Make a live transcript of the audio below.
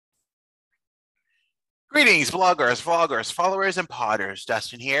Greetings, bloggers, vloggers, followers, and potters.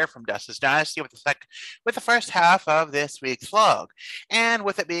 Dustin here from Dustin's Dynasty with the first half of this week's vlog. And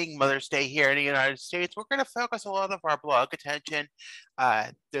with it being Mother's Day here in the United States, we're going to focus a lot of our blog attention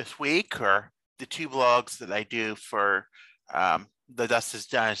this week, or the two blogs that I do for the Dustin's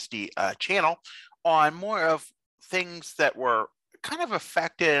Dynasty channel, on more of things that were kind of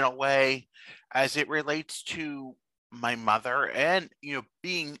affected in a way as it relates to my mother and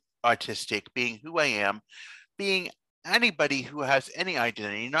being autistic, being who I am, being anybody who has any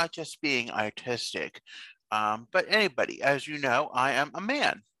identity, not just being autistic, but anybody. As you know, I am a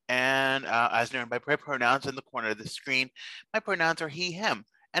man. And as known by my pronouns in the corner of the screen, my pronouns are he, him.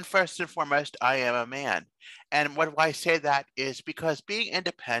 And first and foremost, I am a man. And why I say that is because being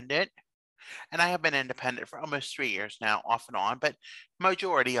independent, and I have been independent for almost 3 years now, off and on, but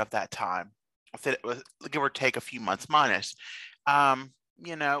majority of that time, give or take a few months minus, um,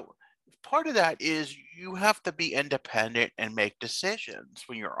 you know, part of that is you have to be independent and make decisions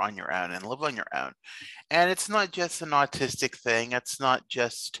when you're on your own and live on your own. And it's not just an autistic thing. It's not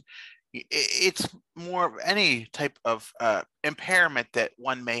just, it's more of any type of impairment that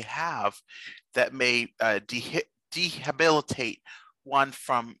one may have that may dehabilitate one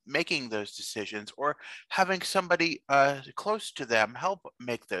from making those decisions, or having somebody close to them help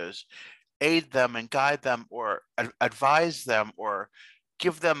make those, aid them and guide them, or advise them, or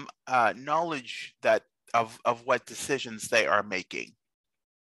give them knowledge that of what decisions they are making.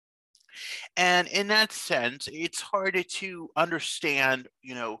 And in that sense, it's harder to understand,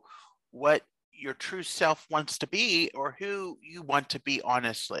 what your true self wants to be, or who you want to be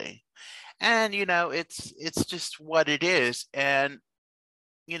honestly. And it's just what it is. And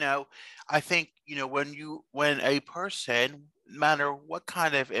you know I think when a person, no matter what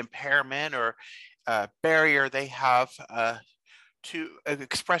kind of impairment or barrier they have to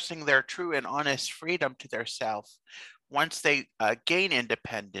expressing their true and honest freedom to their self, once they gain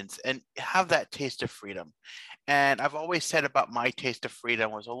independence and have that taste of freedom. And I've always said about my taste of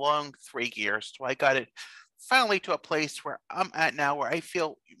freedom was a long 3 years, so I got it finally to a place where I'm at now, where I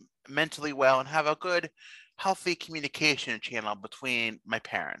feel mentally well and have a good, healthy communication channel between my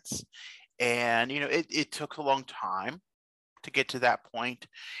parents. And it took a long time to get to that point.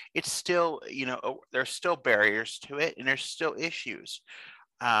 It's still, there's still barriers to it, and there's still issues.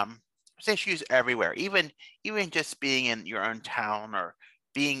 There's issues everywhere. Even just being in your own town, or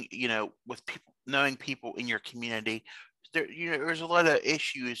being, with people, knowing people in your community. There's a lot of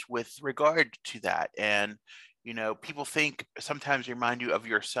issues with regard to that. And people think, sometimes remind you of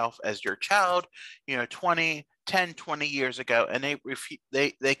yourself as your child, 20 years ago, and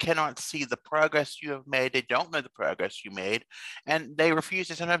they cannot see the progress you have made. They don't know the progress you made, and they refuse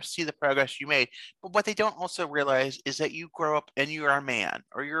to sometimes see the progress you made. But what they don't also realize is that you grow up and you're a man,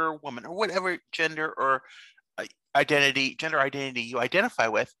 or you're a woman, or whatever gender or gender identity you identify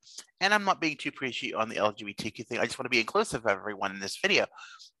with. And I'm not being too preachy on the LGBTQ thing. I just want to be inclusive of everyone in this video.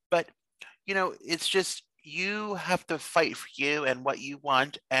 But it's just, you have to fight for you and what you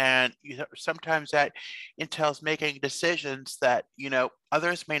want. And sometimes that entails making decisions that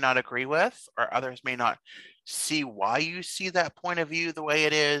others may not agree with, or others may not see why you see that point of view the way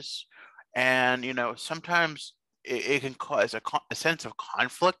it is. And sometimes it can cause a sense of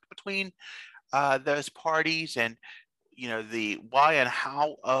conflict between those parties. And the why and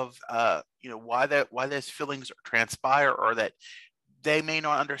how of why those feelings transpire, or that they may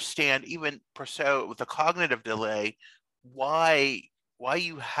not understand, even per se with a cognitive delay, why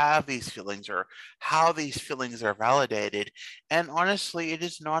you have these feelings, or how these feelings are validated. And honestly, it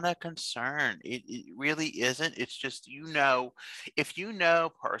is not a concern. It really isn't. It's just, if you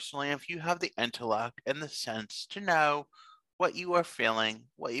know personally, if you have the intellect and the sense to know what you are feeling,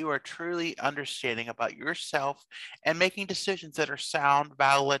 what you are truly understanding about yourself, and making decisions that are sound,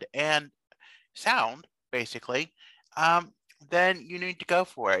 valid, and sound, basically, then you need to go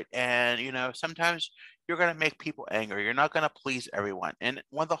for it. And sometimes you're going to make people angry. You're not going to please everyone. And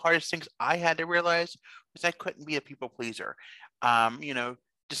one of the hardest things I had to realize was I couldn't be a people pleaser. You know,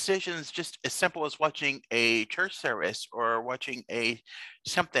 decisions just as simple as watching a church service, or watching a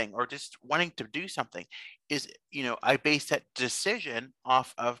something, or just wanting to do something, is, I base that decision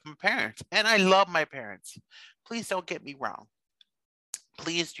off of my parents. And I love my parents. Please don't get me wrong.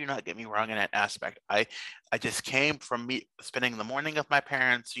 Please do not get me wrong in that aspect. I just came from me spending the morning with my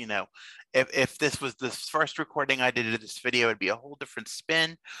parents. If this was the first recording I did of this video, it'd be a whole different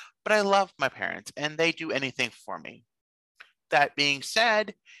spin. But I love my parents, and they do anything for me. That being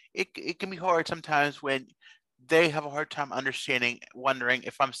said, it can be hard sometimes when they have a hard time understanding, wondering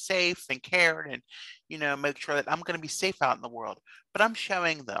if I'm safe and cared, and make sure that I'm going to be safe out in the world. But I'm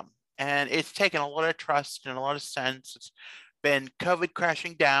showing them, And it's taken a lot of trust and a lot of sense. It's been COVID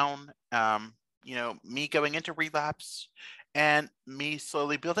crashing down, me going into relapse and me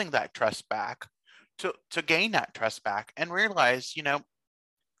slowly building that trust back to gain that trust back and realize,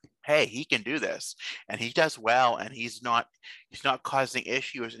 hey, he can do this and he does well and he's not causing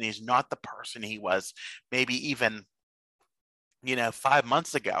issues and he's not the person he was maybe even 5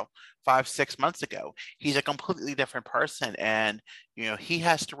 months ago, 5 6 months ago. He's a completely different person. And he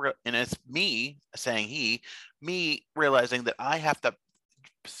has to and it's me saying me realizing that I have to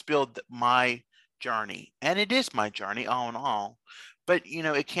build my journey, and it is my journey all in all. But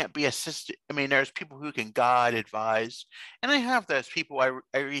it can't be assisted. I mean, there's people who can guide, advise, and I have those people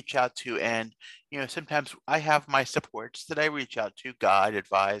I reach out to, and sometimes I have my supports that I reach out to, guide,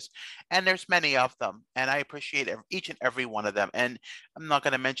 advise, and there's many of them, and I appreciate each and every one of them. And I'm not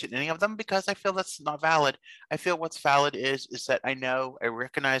going to mention any of them because I feel that's not valid. I feel what's valid is that I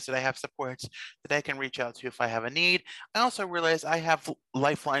recognize that I have supports that I can reach out to if I have a need. I also realize I have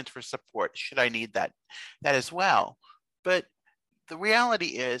lifelines for support should I need that as well. But the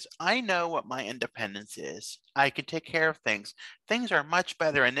reality is, I know what my independence is. I can take care of things. Things are much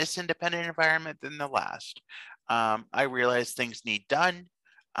better in this independent environment than the last. I realize things need done.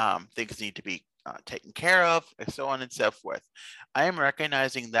 Things need to be taken care of, and so on and so forth. I am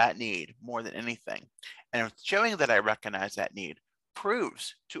recognizing that need more than anything. And showing that I recognize that need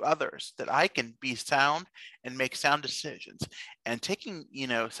proves to others that I can be sound and make sound decisions. And taking,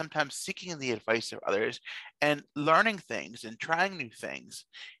 sometimes seeking the advice of others and learning things and trying new things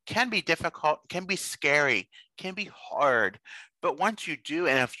can be difficult, can be scary, can be hard. But once you do,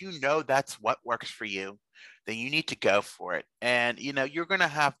 and if you know that's what works for you, then you need to go for it. And you're going to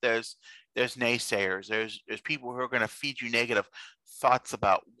have those naysayers. There's people who are going to feed you negative thoughts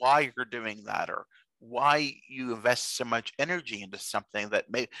about why you're doing that or why you invest so much energy into something but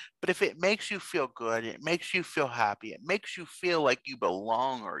if it makes you feel good, it makes you feel happy, it makes you feel like you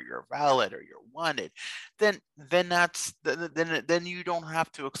belong or you're valid or you're wanted, then you don't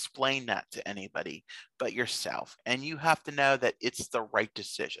have to explain that to anybody but yourself. And you have to know that it's the right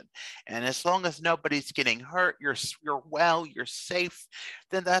decision. And as long as nobody's getting hurt, you're well, you're safe,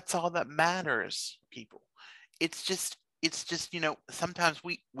 then that's all that matters, people. It's just sometimes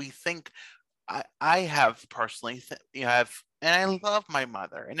we think I have personally, and I love my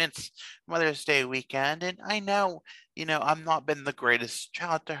mother, and it's Mother's Day weekend, and I know, I'm not been the greatest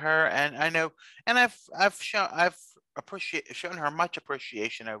child to her, and I know, and I've shown her much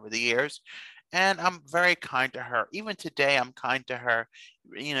appreciation over the years, and I'm very kind to her. Even today, I'm kind to her,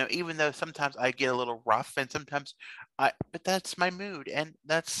 even though sometimes I get a little rough, and sometimes but that's my mood, and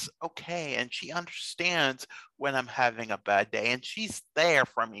that's okay, and she understands when I'm having a bad day, and she's there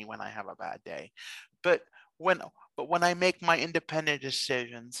for me when I have a bad day. But when when I make my independent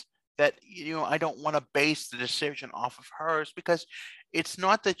decisions, that I don't want to base the decision off of hers because it's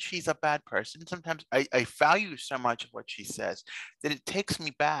not that she's a bad person. Sometimes I value so much of what she says that it takes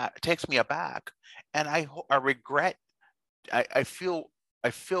me aback, and I regret. I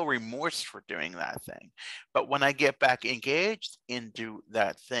feel remorse for doing that thing. But when I get back engaged into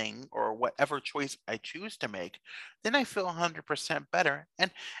that thing or whatever choice I choose to make, then I feel 100% better.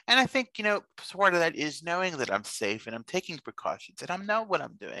 And I think, part of that is knowing that I'm safe and I'm taking precautions and I know what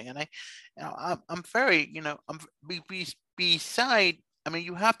I'm doing. And I'm very, beside, I mean,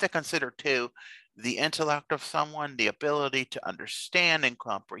 you have to consider too the intellect of someone, the ability to understand and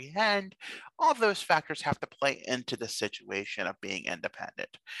comprehend. All those factors have to play into the situation of being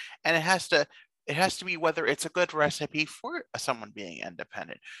independent. And it has to be whether it's a good recipe for someone being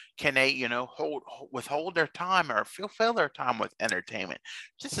independent. Can they, withhold their time or fulfill their time with entertainment,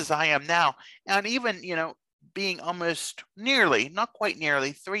 just as I am now. And even, being almost nearly, not quite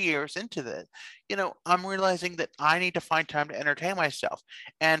nearly 3 years into this, I'm realizing that I need to find time to entertain myself.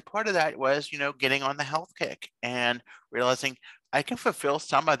 And part of that was, getting on the health kick and realizing I can fulfill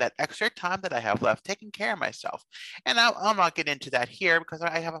some of that extra time that I have left taking care of myself. And I'll not get into that here because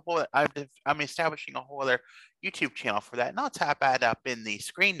I have I'm establishing a whole other YouTube channel for that. And I'll tap that up in the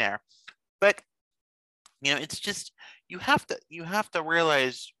screen there. But it's just you have to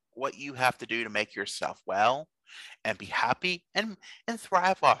realize what you have to do to make yourself well and be happy and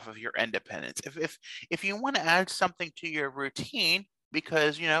thrive off of your independence. If you want to add something to your routine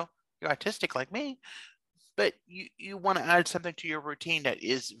because you're autistic like me, but you want to add something to your routine that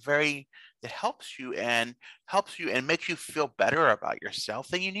helps you and makes you feel better about yourself,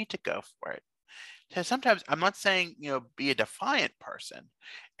 then you need to go for it. So sometimes I'm not saying, be a defiant person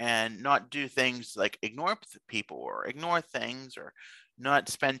and not do things like ignore people or ignore things or not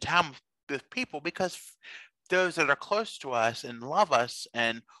spend time with people because those that are close to us and love us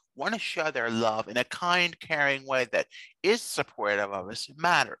and want to show their love in a kind, caring way that is supportive of us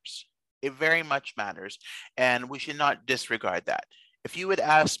matters. It very much matters. And we should not disregard that. If you would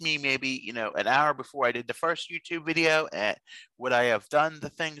ask me maybe, an hour before I did the first YouTube video, would I have done the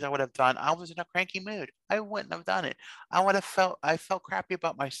things I would have done? I was in a cranky mood. I wouldn't have done it. I felt crappy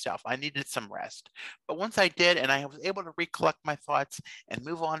about myself. I needed some rest. But once I did and I was able to recollect my thoughts and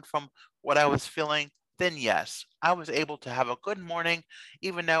move on from what I was feeling, then yes, I was able to have a good morning,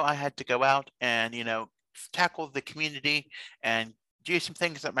 even though I had to go out and, tackle the community and do some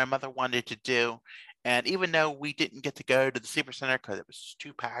things that my mother wanted to do. And even though we didn't get to go to the Sleeper Center because it was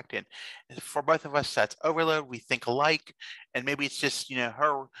too packed, and for both of us, that's overload. We think alike, and maybe it's just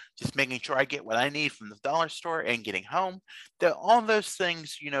her just making sure I get what I need from the dollar store and getting home. All those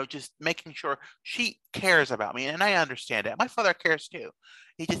things, just making sure she cares about me, and I understand it. My father cares too.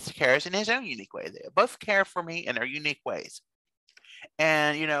 He just cares in his own unique way. They both care for me in their unique ways.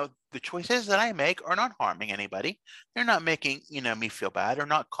 And, the choices that I make are not harming anybody. They're not making, me feel bad or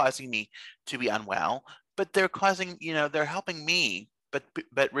not causing me to be unwell, but they're causing, they're helping me.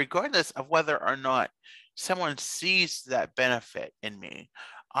 But regardless of whether or not someone sees that benefit in me,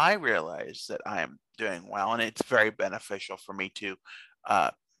 I realize that I am doing well, and it's very beneficial for me to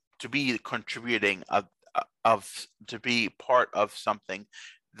be contributing to be part of something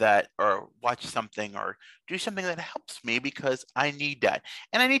that, or watch something or do something that helps me, because I need that.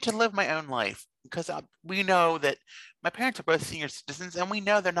 And I need to live my own life, because we know that my parents are both senior citizens, and we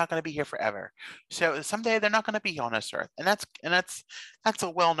know they're not going to be here forever. So someday they're not going to be on this earth. And that's a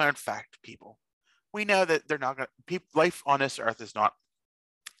well-known fact, people. We know that they're not going to, life on this earth is not,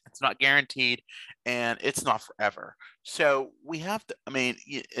 it's not guaranteed, and it's not forever. So we have to,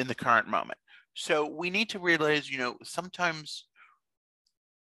 in the current moment. So we need to realize, sometimes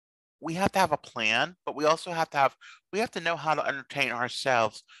we have to have a plan, but we also we have to know how to entertain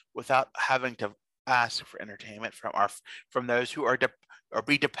ourselves without having to ask for entertainment from those who are or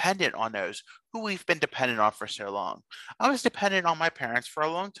be dependent on those who we've been dependent on for so long. I was dependent on my parents for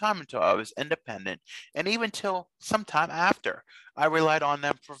a long time until I was independent, and even till sometime after, I relied on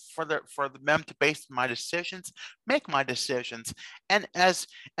them for them to base my decisions, make my decisions, and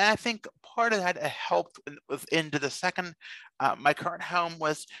I think part of that helped into the second. My current home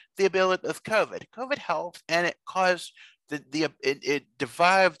was the ability of COVID. COVID helped, and it caused it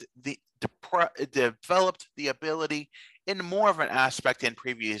developed the ability in more of an aspect than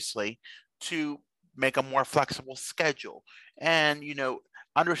previously to make a more flexible schedule, and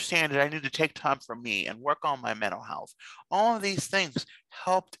understand that I need to take time for me and work on my mental health. All of these things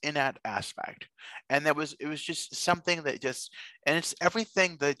helped in that aspect, and it was just something that just, and it's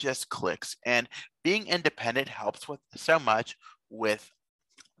everything that just clicks. And being independent helps with so much, with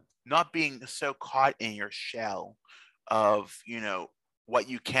not being so caught in your shell of what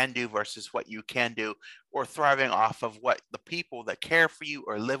you can do versus what you can do, or thriving off of what the people that care for you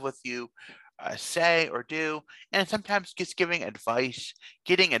or live with you say or do. And sometimes just getting advice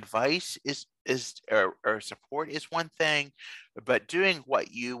or support is one thing, but doing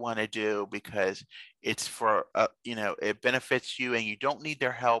what you want to do because it's for it benefits you, and you don't need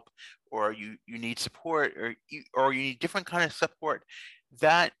their help, or you need support, or you need different kind of support,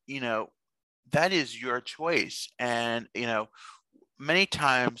 that that is your choice. And many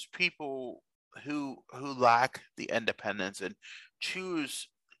times people who lack the independence and choose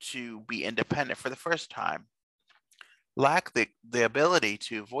to be independent for the first time lack the ability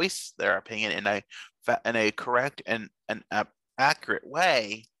to voice their opinion in a correct and accurate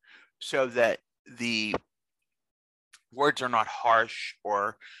way, so that the words are not harsh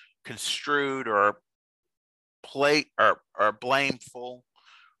or construed or or blameful,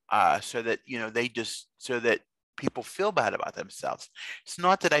 so that so that people feel bad about themselves. It's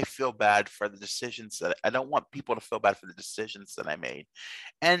not that I feel bad for the decisions that I don't want people to feel bad for the decisions that I made.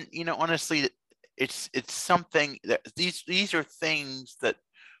 And honestly, it's something that these are things that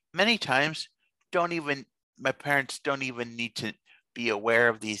many times don't even my parents don't even need to be aware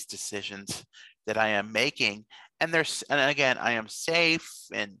of these decisions that I am making. And again, I am safe,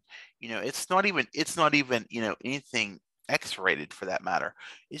 and it's not even anything X-rated for that matter.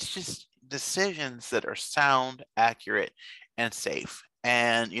 It's just decisions that are sound, accurate, and safe.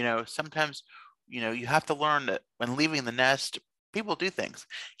 And sometimes you have to learn that when leaving the nest, people do things.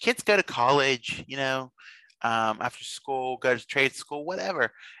 Kids go to college, after school, go to trade school,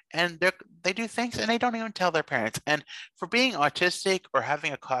 whatever, and they do things and they don't even tell their parents. And for being autistic or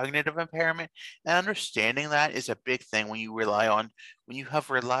having a cognitive impairment, and understanding that is a big thing when you have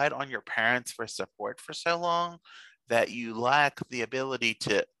relied on your parents for support for so long, that you lack the ability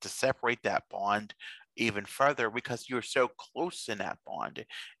to separate that bond even further because you're so close in that bond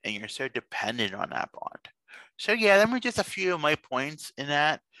and you're so dependent on that bond. So yeah, them were just a few of my points in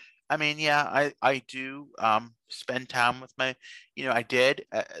that. I mean, yeah, I do spend time with my, I did.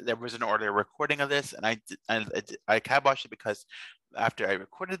 There was an order recording of this, and I kiboshed it because after I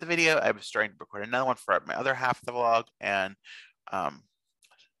recorded the video, I was starting to record another one for my other half of the vlog, um,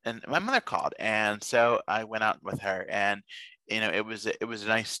 and my mother called, and so I went out with her, and it was a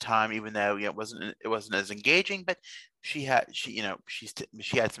nice time, even though it wasn't as engaging, but she had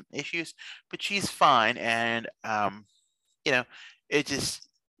some issues, but she's fine, and you know, it just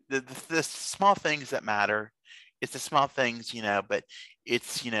the small things that matter. It's the small things, but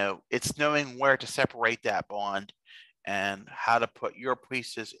it's knowing where to separate that bond and how to put your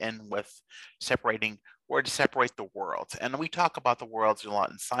pieces in with separating where to separate the worlds. And we talk about the worlds a lot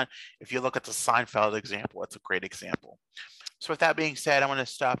in Sein. If you look at the Seinfeld example, it's a great example. So with that being said, I'm going to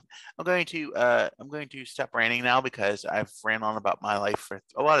stop. I'm going to stop ranting now because I've ran on about my life for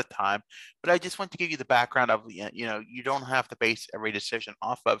a lot of time. But I just want to give you the background of you don't have to base every decision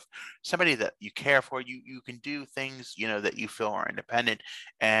off of somebody that you care for. You can do things that you feel are independent,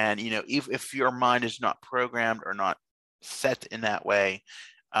 and if your mind is not programmed or not set in that way,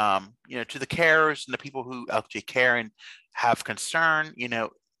 to the carers and the people who actually care and have concern,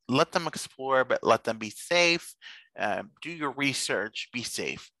 let them explore, but let them be safe. Do your research, be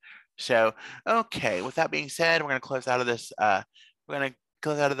safe. So, okay, with that being said, we're going to close out of this. We're going to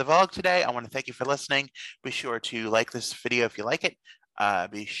close out of the vlog today. I want to thank you for listening. Be sure to like this video if you like it.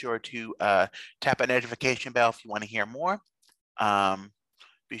 Be sure to tap that notification bell if you want to hear more.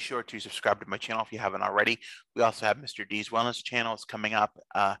 Be sure to subscribe to my channel if you haven't already. We also have Mr. D's Wellness channels coming up.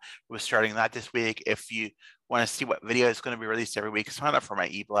 We're starting that this week. If you want to see what video is going to be released every week, sign up for my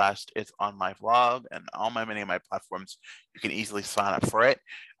e-blast. It's on my vlog and many of my platforms. You can easily sign up for it.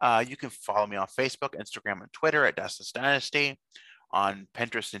 You can follow me on Facebook, Instagram, and Twitter at Dustin's Dynasty, on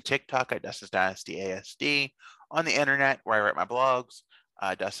Pinterest and TikTok at Dustin's Dynasty ASD, on the internet where I write my blogs,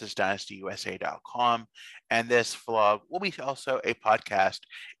 DustinsDynastyUSA.com. And this vlog will be also a podcast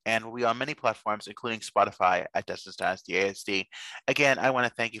and will be on many platforms, including Spotify at Dustin's Dynasty ASD. Again, I want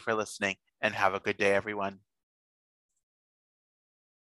to thank you for listening and have a good day, everyone.